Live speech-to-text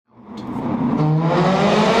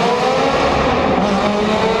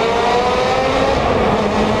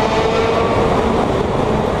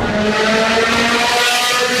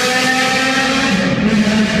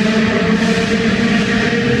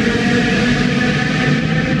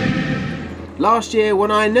Last year,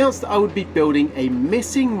 when I announced that I would be building a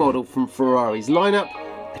missing model from Ferrari's lineup,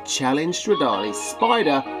 a Challenge Stradale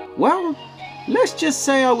Spider, well, let's just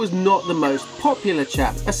say I was not the most popular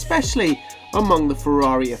chap, especially among the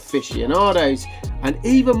Ferrari aficionados, and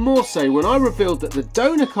even more so when I revealed that the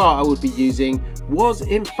donor car I would be using was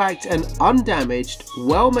in fact an undamaged,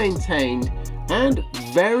 well maintained and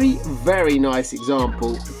very nice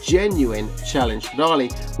example genuine Challenge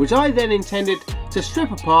Stradale, which I then intended to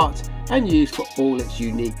strip apart and use for all its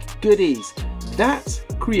unique goodies. That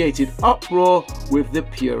created uproar with the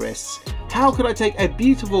purists. How could I take a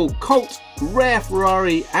beautiful cult rare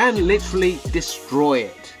Ferrari and literally destroy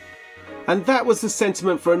it? And that was the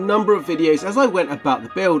sentiment for a number of videos as I went about the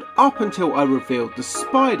build, up until I revealed the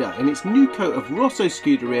Spider in its new coat of Rosso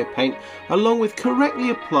Scuderia paint, along with correctly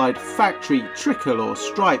applied factory tricolor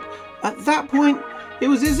stripe. At that point, it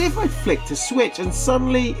was as if I flicked a switch and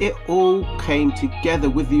suddenly it all came together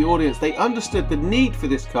with the audience. They understood the need for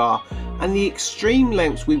this car and the extreme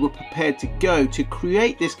lengths we were prepared to go to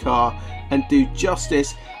create this car and do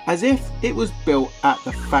justice as if it was built at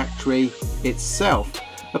the factory itself.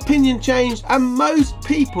 Opinion changed and most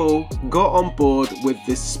people got on board with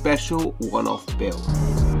this special one-off build.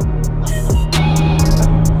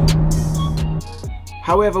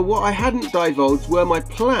 However, what I hadn't divulged were my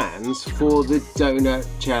plans for the donor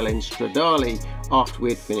Challenge Stradale after we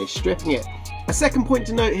had finished stripping it. A second point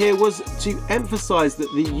to note here was to emphasise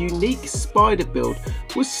that the unique Spider build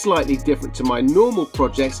was slightly different to my normal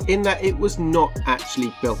projects in that it was not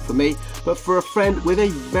actually built for me, but for a friend with a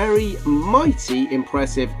very mighty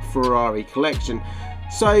impressive Ferrari collection.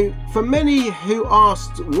 So for many who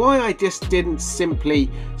asked why I just didn't simply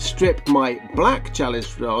strip my black Challenge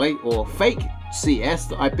Stradale or fake CS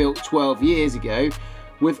that I built 12 years ago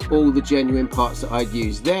with all the genuine parts that I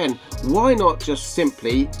used then, why not just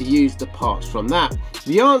simply use the parts from that?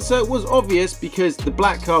 The answer was obvious, because the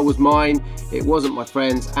black car was mine, it wasn't my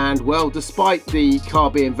friend's, and well, despite the car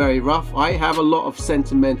being very rough, I have a lot of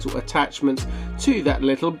sentimental attachments to that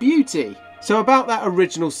little beauty. So about that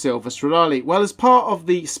original silver Stradale, well, as part of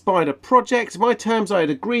the Spider project, my terms I had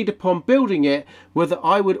agreed upon building it were that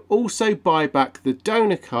I would also buy back the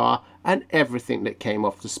donor car and everything that came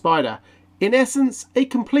off the Spider. In essence, a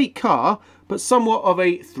complete car, but somewhat of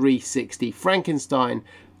a 360 Frankenstein.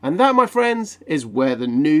 And that, my friends, is where the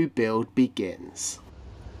new build begins.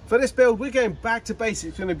 For this build, we're going back to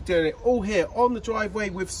basics. We're going to be doing it all here on the driveway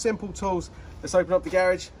with simple tools. Let's open up the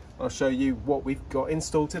garage. I'll show you what we've got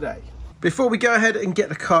installed today. Before we go ahead and get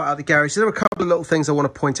the car out of the garage, there are a couple of little things I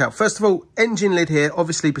want to point out. First of all, engine lid here,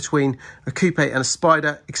 obviously between a coupe and a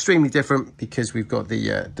Spider, extremely different because we've got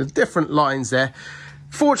the different lines there.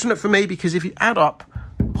 Fortunate for me, because if you add up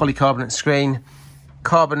polycarbonate screen,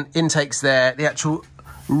 carbon intakes there, the actual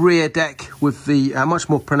rear deck with the much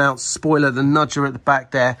more pronounced spoiler, the nudger at the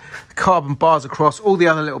back there, carbon bars across, all the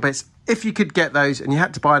other little bits. If you could get those and you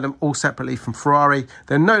had to buy them all separately from Ferrari,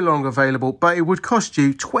 they're no longer available, but it would cost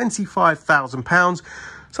you £25,000.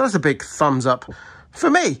 So that's a big thumbs up for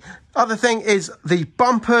me. Other thing is the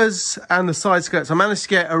bumpers and the side skirts. I managed to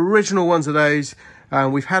get original ones of those.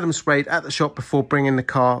 We've had them sprayed at the shop before bringing the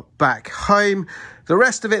car back home. The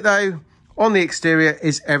rest of it though, on the exterior,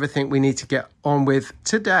 is everything we need to get on with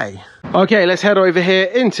today. Okay, let's head over here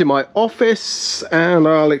into my office and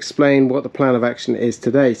I'll explain what the plan of action is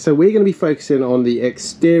today. So we're going to be focusing on the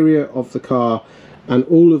exterior of the car and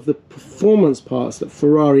all of the performance parts that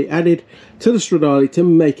Ferrari added to the Stradale to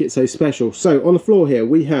make it so special. So on the floor here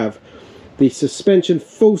we have the suspension,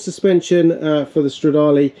 full suspension for the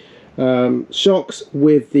Stradale. Shocks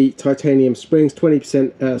with the titanium springs,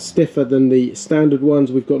 20% stiffer than the standard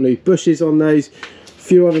ones. We've got new bushes on those. A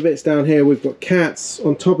few other bits down here. We've got cats.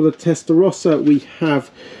 On top of the Ratarossa we have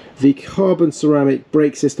the carbon ceramic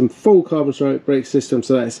brake system, full carbon ceramic brake system.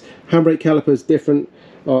 So that's handbrake calipers different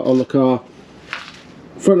on the car.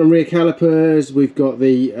 Front and rear calipers. We've got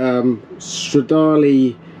the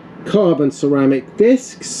Stradale carbon ceramic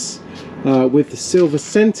discs with the silver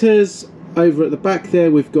centers. Over at the back there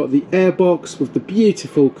we've got the air box with the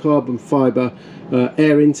beautiful carbon fibre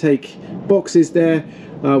air intake boxes there.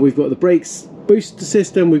 We've got the brakes booster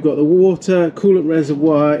system, we've got the water coolant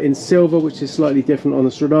reservoir in silver, which is slightly different on the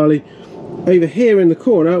Stradale. Over here in the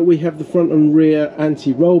corner we have the front and rear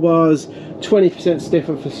anti-roll bars, 20%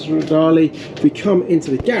 stiffer for Stradale. We come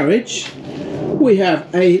into the garage, We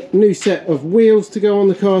have a new set of wheels to go on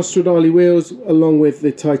the car, Stradale wheels, along with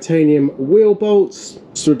the titanium wheel bolts,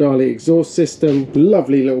 Stradale exhaust system,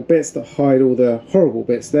 lovely little bits that hide all the horrible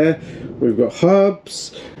bits there. We've got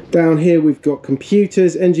hubs. Down here we've got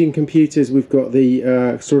computers, engine computers, we've got the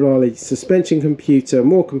Stradale suspension computer,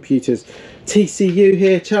 more computers, TCU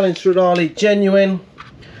here, Challenge Stradale, genuine,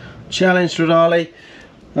 Challenge Stradale,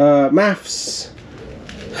 maths.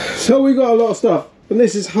 So we've got a lot of stuff. And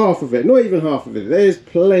this is half of it, not even half of it. There's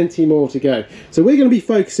plenty more to go. So we're going to be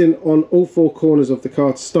focusing on all four corners of the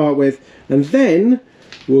car to start with, and then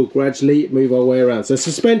we'll gradually move our way around. So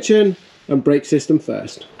suspension and brake system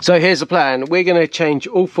first. So here's the plan. We're going to change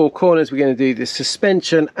all four corners. We're going to do the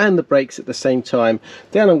suspension and the brakes at the same time.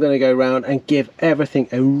 Then I'm going to go around and give everything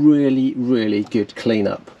a really, really good clean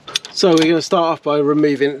up. So we're going to start off by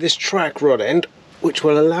removing this track rod end, which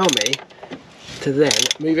will allow me to then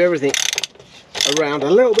move everything around a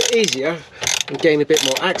little bit easier and gain a bit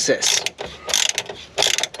more access.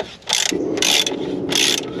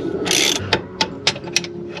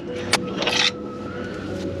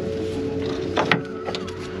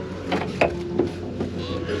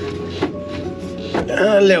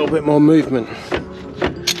 A little bit more movement.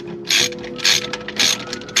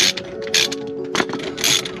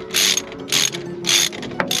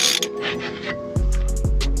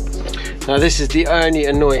 Now this is the only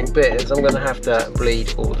annoying bit, is I'm going to have to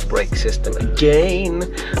bleed all the brake system again,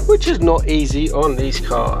 which is not easy on these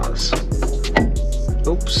cars.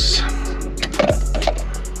 Oops.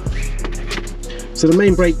 So the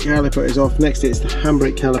main brake caliper is off. Next to it is the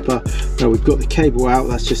handbrake caliper. Now we've got the cable out.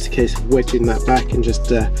 That's just a case of wedging that back and just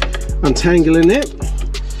untangling it.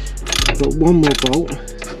 I've got one more bolt.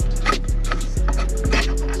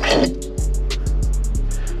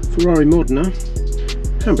 Ferrari Modena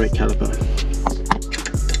handbrake caliper.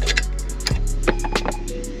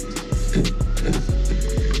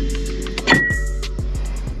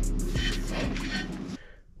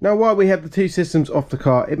 Now while we have the two systems off the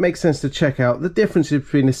car, it makes sense to check out the differences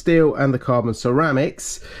between the steel and the carbon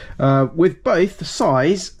ceramics with both the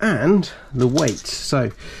size and the weight.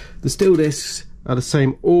 So the steel discs are the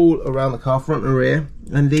same all around the car, front and rear,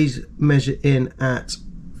 and these measure in at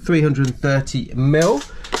 330 mil.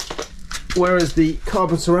 Whereas the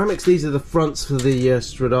carbon ceramics, these are the fronts for the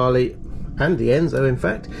Stradale and the Enzo, in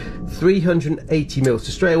fact, 380 mil.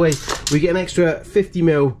 So straight away we get an extra 50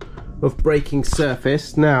 mil of braking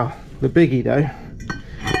surface. Now the biggie though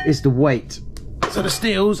is the weight. So the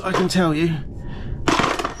steels, I can tell you,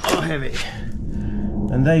 are heavy,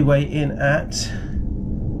 and they weigh in at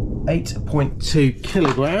 8.2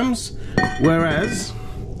 kilograms, whereas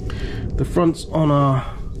the fronts on our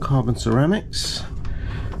carbon ceramics,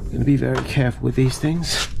 going to be very careful with these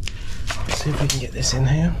things. Let's see if we can get this in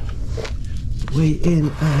here. Weigh in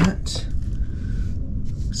at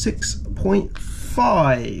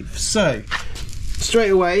 6.5. So straight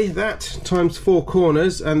away that times four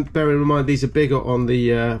corners, and bearing in mind these are bigger on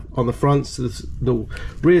the fronts, so the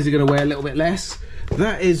rears are going to weigh a little bit less.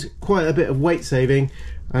 That is quite a bit of weight saving,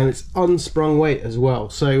 and it's unsprung weight as well.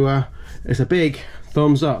 So it's a big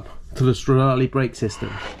thumbs up to the Stradale brake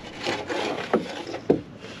system.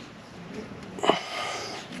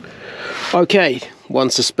 Okay, one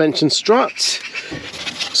suspension strut.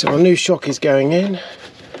 So our new shock is going in.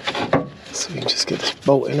 So we can just get this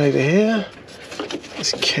bolt in over here.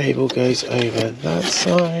 This cable goes over that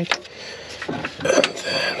side. And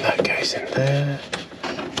then that goes in there.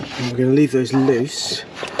 And we're going to leave those loose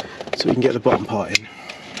so we can get the bottom part in.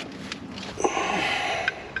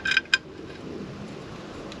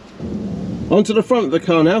 Onto the front of the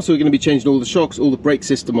car now, so we're going to be changing all the shocks, all the brake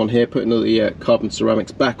system on here, putting all the carbon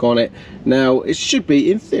ceramics back on it. Now it should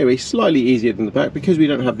be, in theory, slightly easier than the back because we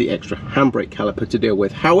don't have the extra handbrake caliper to deal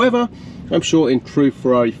with. However, I'm sure in true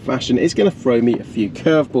Ferrari fashion it's going to throw me a few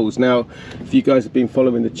curveballs. Now if you guys have been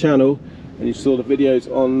following the channel and you saw the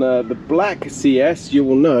videos on the black CS, you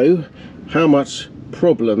will know how much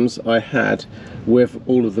problems I had with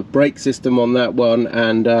all of the brake system on that one,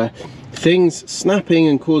 and things snapping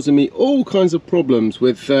and causing me all kinds of problems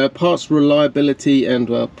with parts reliability and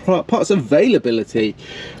parts availability.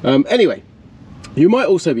 Anyway, you might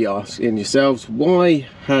also be asking yourselves, why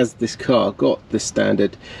has this car got the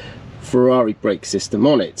standard Ferrari brake system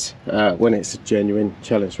on it when it's a genuine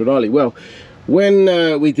Challenge Stradale? Well,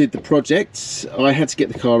 when we did the project, I had to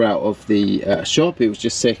get the car out of the shop. It was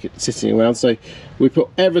just sitting around, so we put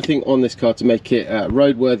everything on this car to make it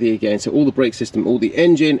roadworthy again. So all the brake system, all the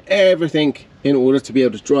engine, everything, in order to be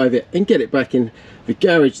able to drive it and get it back in the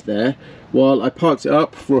garage there, while I parked it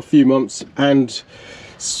up for a few months and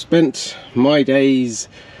spent my days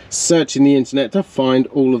searching the internet to find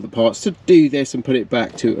all of the parts to do this and put it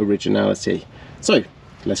back to originality. So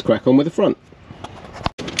let's crack on with the front.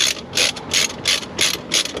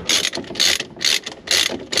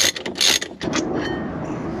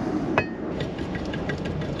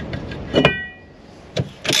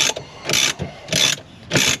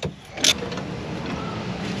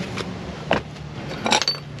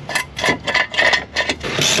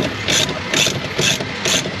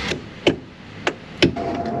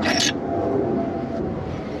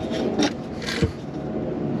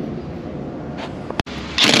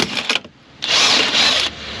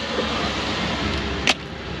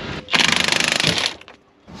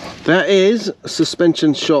 That is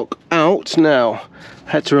suspension shock out. Now,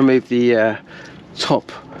 had to remove the top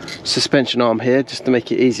suspension arm here just to make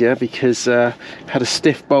it easier, because had a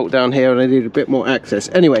stiff bolt down here and I needed a bit more access.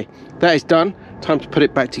 Anyway, that is done. Time to put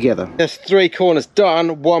it back together. There's 3 corners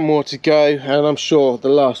done, 1 more to go, and I'm sure the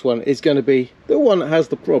last one is going to be the one that has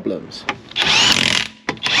the problems.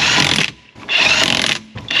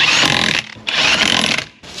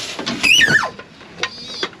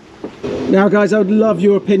 Now guys, I would love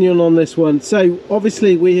your opinion on this one. So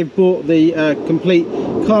obviously we have bought the complete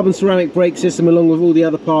carbon ceramic brake system along with all the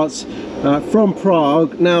other parts from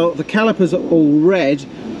Prague. Now the calipers are all red.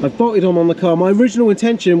 I've bolted them on the car. My original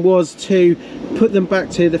intention was to put them back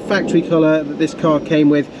to the factory colour that this car came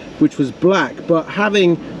with, which was black, but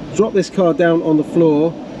having dropped this car down on the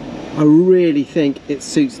floor, I really think it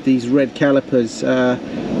suits these red calipers.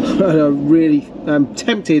 I'm really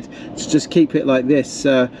tempted to just keep it like this,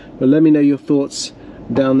 but let me know your thoughts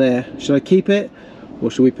down there. Should I keep it or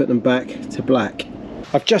should we put them back to black?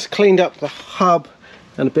 I've just cleaned up the hub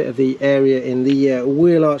and a bit of the area in the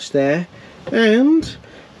wheel arch there, and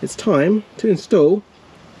it's time to install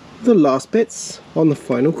the last bits on the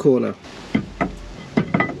final corner.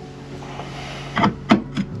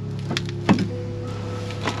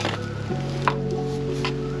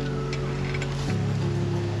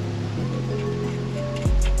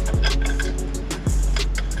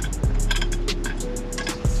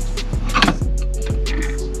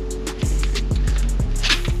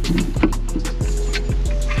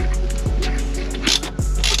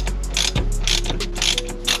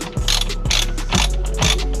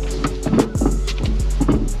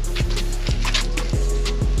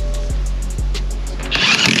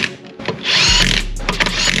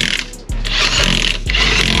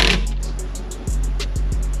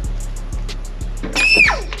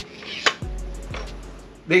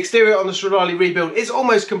 The exterior on the Stradale rebuild is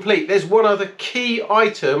almost complete. There's one other key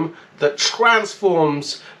item that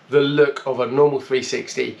transforms the look of a normal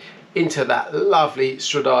 360 into that lovely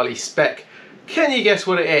Stradale spec. Can you guess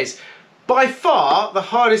what it is? By far, the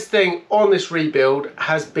hardest thing on this rebuild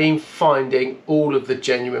has been finding all of the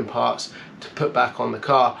genuine parts to put back on the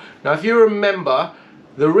car. Now, if you remember,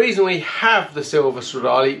 the reason we have the silver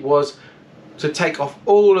Stradale was to take off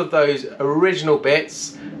all of those original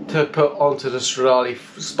bits to put onto the Stradale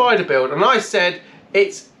Spider build, and I said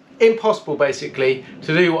it's impossible basically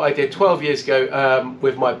to do what I did 12 years ago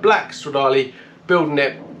with my black Stradale, building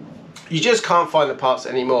it. You just can't find the parts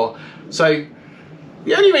anymore. So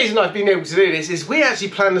the only reason I've been able to do this is we actually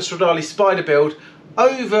planned the Stradale Spider build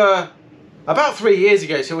over about 3 years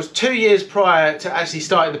ago, so it was 2 years prior to actually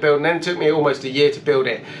starting the build, and then it took me almost a year to build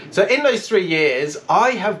it. So in those 3 years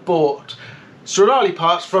I have bought Stradale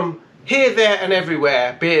parts from here, there and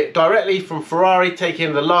everywhere, be it directly from Ferrari,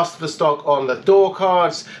 taking the last of the stock on the door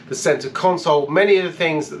cards, the center console, many of the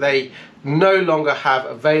things that they no longer have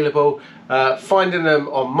available, finding them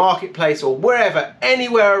on Marketplace or wherever,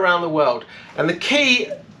 anywhere around the world. And the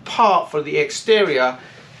key part for the exterior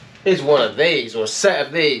is one of these, or a set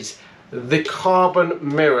of these, the carbon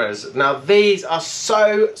mirrors. Now these are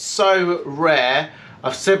so rare.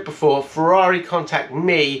 I've said before, Ferrari contact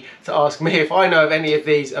me to ask me if I know of any of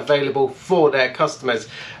these available for their customers,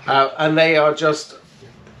 and they are just,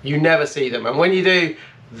 you never see them, and when you do,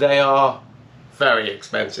 they are very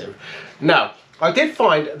expensive. Now, I did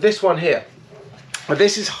find this one here.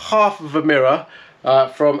 This is half of a mirror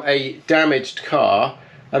from a damaged car,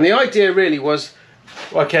 and the idea really was,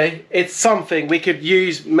 okay, it's something we could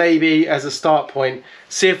use maybe as a start point,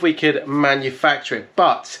 see if we could manufacture it,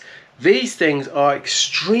 but these things are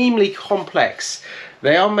extremely complex.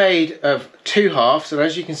 They are made of 2 halves, and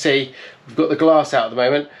as you can see, we've got the glass out at the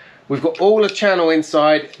moment. We've got all the channel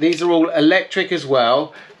inside. These are all electric as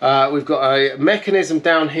well. We've got a mechanism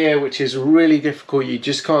down here, which is really difficult. You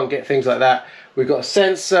just can't get things like that. We've got a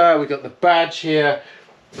sensor, we've got the badge here.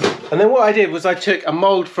 And then what I did was I took a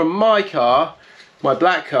mold from my car, my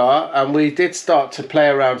black car, and we did start to play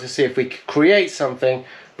around to see if we could create something.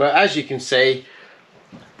 But as you can see,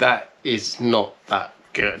 that is not that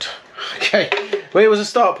good. Okay, well, it was a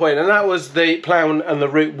start point, and that was the plan and the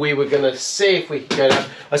route we were going to see if we could go down.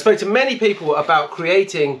 I spoke to many people about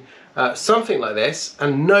creating something like this,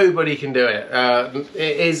 and nobody can do it.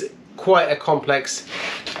 It is quite a complex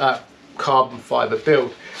carbon fibre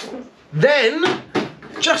build. Then,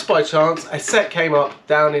 just by chance, a set came up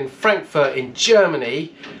down in Frankfurt in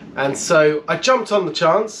Germany, and so I jumped on the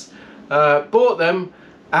chance, bought them,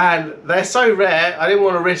 and they're so rare I didn't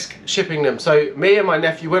want to risk shipping them. So me and my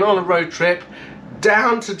nephew went on a road trip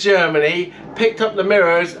down to Germany, picked up the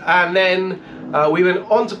mirrors, and then we went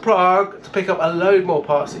on to Prague to pick up a load more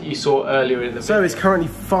parts that you saw earlier in the video. So it's currently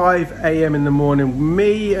 5 AM in the morning.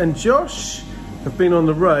 Me and Josh have been on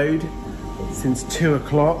the road since 2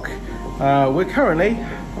 o'clock. We're currently,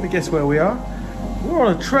 let me guess where we are. We're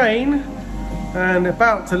on a train and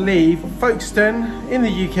about to leave Folkestone in the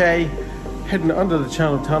UK, heading under the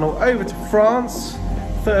Channel Tunnel over to France,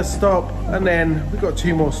 first stop, and then we've got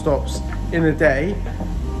 2 more stops in a day.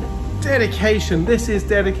 Dedication, this is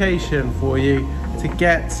dedication for you to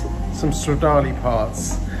get some Stradale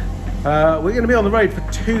parts. We're going to be on the road for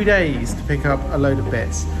 2 days to pick up a load of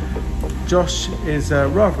bits. Josh is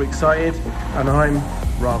rather excited and I'm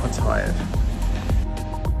rather tired.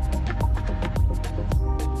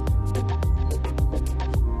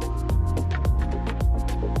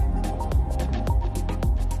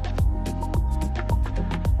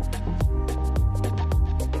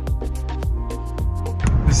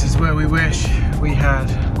 This is where we wish we had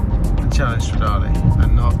the Challenge Stradale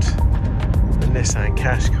and not the Nissan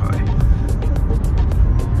Qashqai.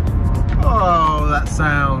 Oh, that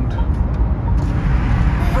sound.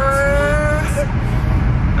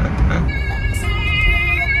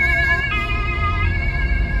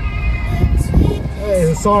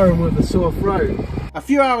 There's a siren with a sore throat. A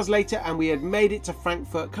few hours later and we had made it to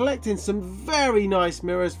Frankfurt, collecting some very nice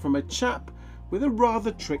mirrors from a chap with a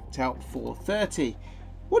rather tricked out 430.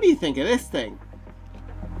 What do you think of this thing?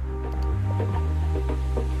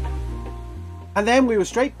 And then we were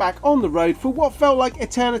straight back on the road for what felt like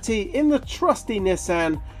eternity in the trusty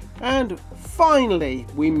Nissan, and finally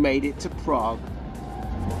we made it to Prague.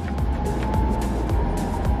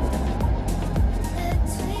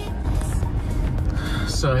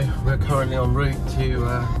 So we're currently en route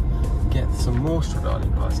to get some more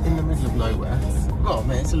Stradale parts in the middle of nowhere. Oh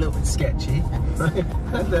man, it's a little bit sketchy.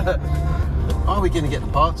 And, are we going to get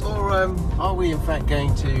the parts, or are we in fact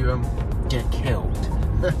going to get killed?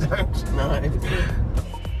 I don't know.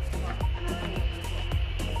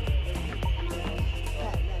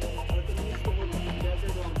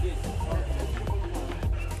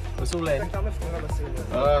 It's all in.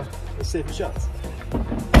 Let's see if it shuts.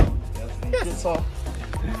 Yes.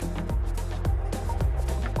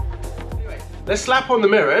 Let's slap on the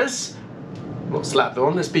mirrors. Not slap them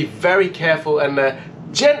on, let's be very careful and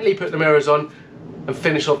gently put the mirrors on and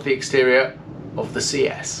finish off the exterior of the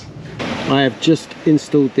CS. I have just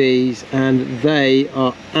installed these and they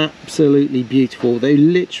are absolutely beautiful. They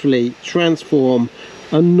literally transform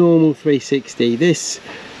a normal 360. This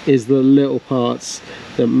is the little parts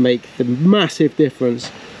that make the massive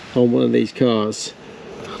difference on one of these cars.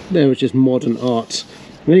 They're just modern art.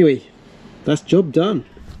 Anyway, that's job done.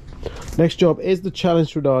 Next job is the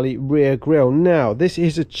Challenge Stradale rear grille. Now, this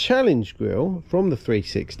is a Challenge grille from the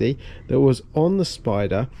 360 that was on the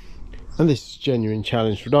Spider, and this is genuine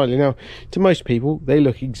Challenge Stradale. Now, to most people, they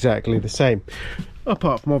look exactly the same,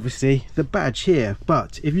 apart from obviously the badge here.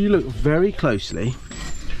 But if you look very closely,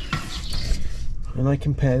 and I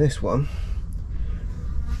compare this one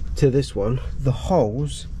to this one, the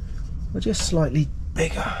holes are just slightly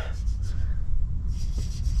bigger.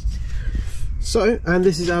 So, and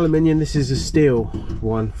this is aluminium, this is a steel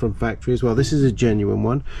one from factory as well. This is a genuine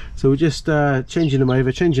one. So we're just changing them over,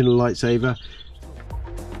 changing the lights over.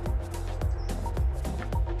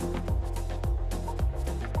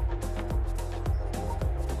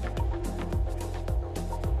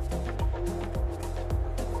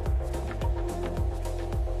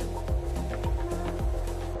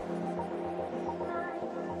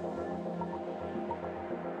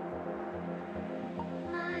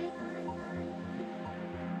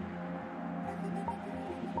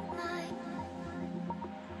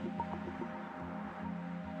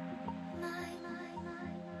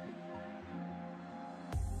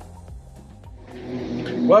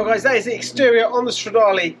 Well guys, that is the exterior on the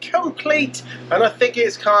Stradale complete, and I think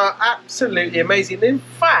it's car absolutely amazing. In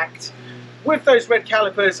fact, with those red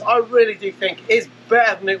calipers, I really do think it's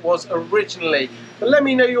better than it was originally. But let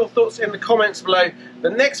me know your thoughts in the comments below. The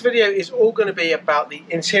next video is all going to be about the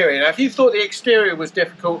interior. Now if you thought the exterior was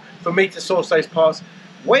difficult for me to source those parts,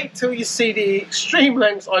 Wait till you see the extreme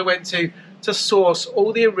lengths I went to source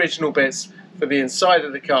all the original bits for the inside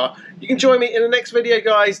of the car. You can join me in the next video,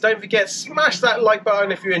 guys. Don't forget, smash that like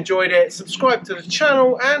button if you enjoyed it, subscribe to the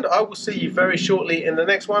channel, and I will see you very shortly in the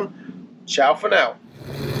next one. Ciao for now.